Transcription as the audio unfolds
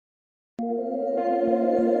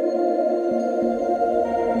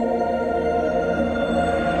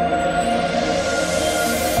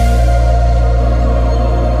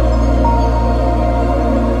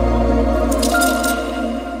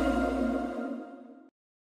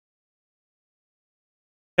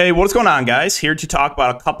Hey, what's going on, guys? Here to talk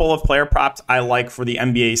about a couple of player props I like for the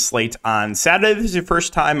NBA slate on Saturday. If this is your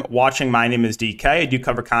first time watching, my name is DK. I do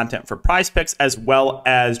cover content for Prizepicks as well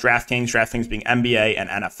as DraftKings being NBA and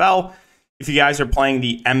NFL. If you guys are playing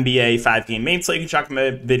the NBA 5-game main slate, you can check my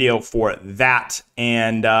video for that.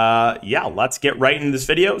 And yeah, let's get right into this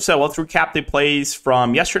video. So let's recap the plays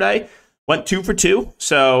from yesterday. Went 2 for 2,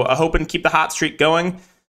 so hoping to keep the hot streak going.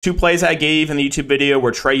 2 plays I gave in the YouTube video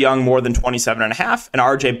were Trae Young more than 27.5 and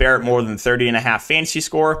RJ Barrett more than 30.5 fantasy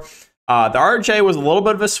score. The RJ was a little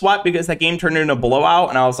bit of a sweat because that game turned into a blowout,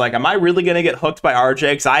 and I was like, am I really going to get hooked by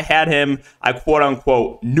RJ? Because I had him, I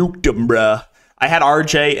quote-unquote nuked him, bruh. I had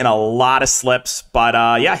RJ in a lot of slips, but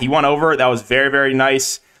yeah, he went over. That was very, very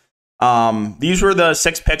nice. These were the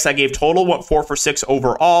 6 picks I gave total, went 4 for 6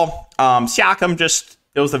 overall. Siakam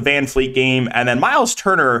it was the Van Fleet game, and then Miles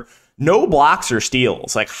Turner, no blocks or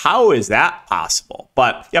steals. Like, how is that possible?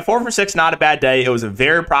 But yeah, 4 for 6, not a bad day. It was a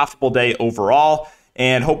very profitable day overall,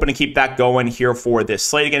 and hoping to keep that going here for this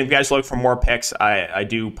slate. Again, if you guys look for more picks, I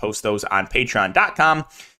do post those on patreon.com.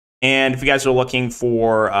 And if you guys are looking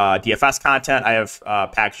for DFS content, I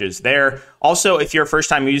have packages there. Also, if you're a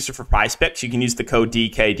first-time user for Prizepicks, you can use the code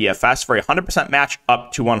DKDFS for a 100% match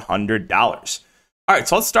up to $100. All right,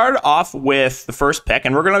 so let's start off with the first pick,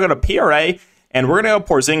 and we're going to go to PRA. And we're going to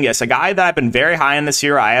go Porzingis, a guy that I've been very high on this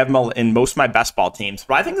year. I have him in most of my best ball teams.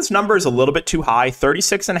 But I think this number is a little bit too high,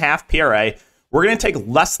 36.5 PRA. We're going to take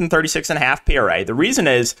less than 36.5 PRA. The reason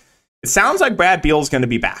is, it sounds like Brad Beal is going to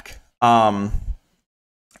be back. I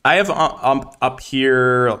have up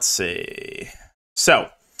here, let's see. So,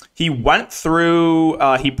 he went through,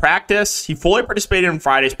 he practiced, he fully participated in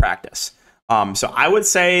Friday's practice. So, I would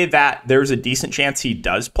say that there's a decent chance he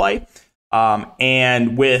does play.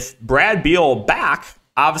 And with Brad Beal back,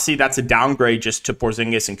 obviously that's a downgrade just to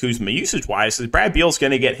Porzingis and Kuzma usage-wise, because Brad Beal's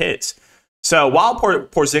going to get his. So while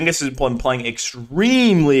Porzingis has been playing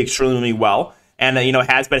extremely well, and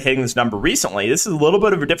has been hitting this number recently, this is a little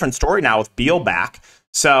bit of a different story now with Beal back.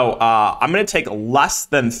 So I'm going to take less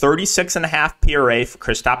than 36.5 PRA for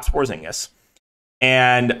Kristaps Porzingis.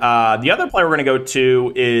 And the other player we're going to go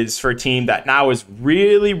to is for a team that now is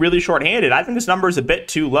really shorthanded. I think this number is a bit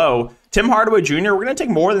too low. Tim Hardaway Jr., we're going to take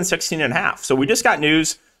more than 16.5. So we just got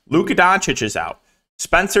news. Luka Doncic is out.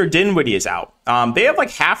 Spencer Dinwiddie is out. They have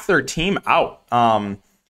like half their team out. No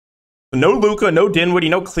Luka, no Dinwiddie,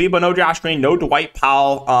 no Kleba, no Josh Green, no Dwight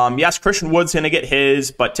Powell. Yes, Christian Wood's going to get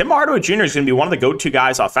his, but Tim Hardaway Jr. is going to be one of the go-to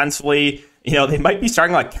guys offensively. They might be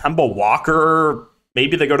starting like Kemba Walker.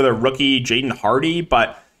 Maybe they go to their rookie, Jaden Hardy.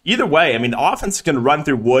 But either way, I mean, the offense is going to run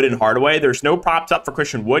through Wood and Hardaway. There's no props up for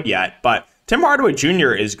Christian Wood yet, but Tim Hardaway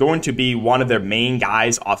Jr. is going to be one of their main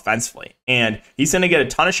guys offensively. And he's going to get a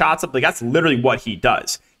ton of shots up. Like, that's literally what he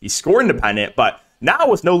does. He's score independent, but now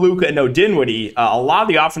with no Luka and no Dinwiddie, a lot of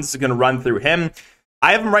the offense is going to run through him.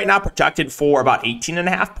 I have him right now projected for about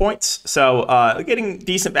 18.5 points. So getting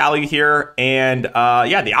decent value here. And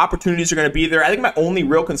yeah, the opportunities are going to be there. I think my only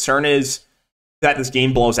real concern is that this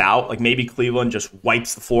game blows out. Like maybe Cleveland just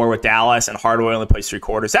wipes the floor with Dallas and Hardaway only plays 3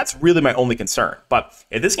 quarters. That's really my only concern. But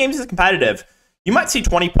if this game is competitive, you might see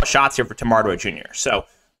 20+ shots here for Tim Hardaway Jr. So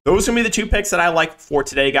those are going to be the 2 picks that I like for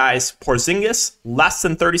today, guys. Porzingis, less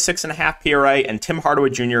than 36.5 PRA, and Tim Hardaway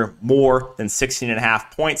Jr., more than 16.5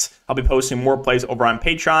 points. I'll be posting more plays over on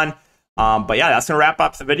Patreon. But yeah, that's going to wrap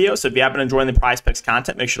up the video. So if you have been enjoying the Prizepicks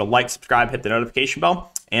content, make sure to like, subscribe, hit the notification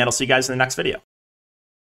bell, and I'll see you guys in the next video.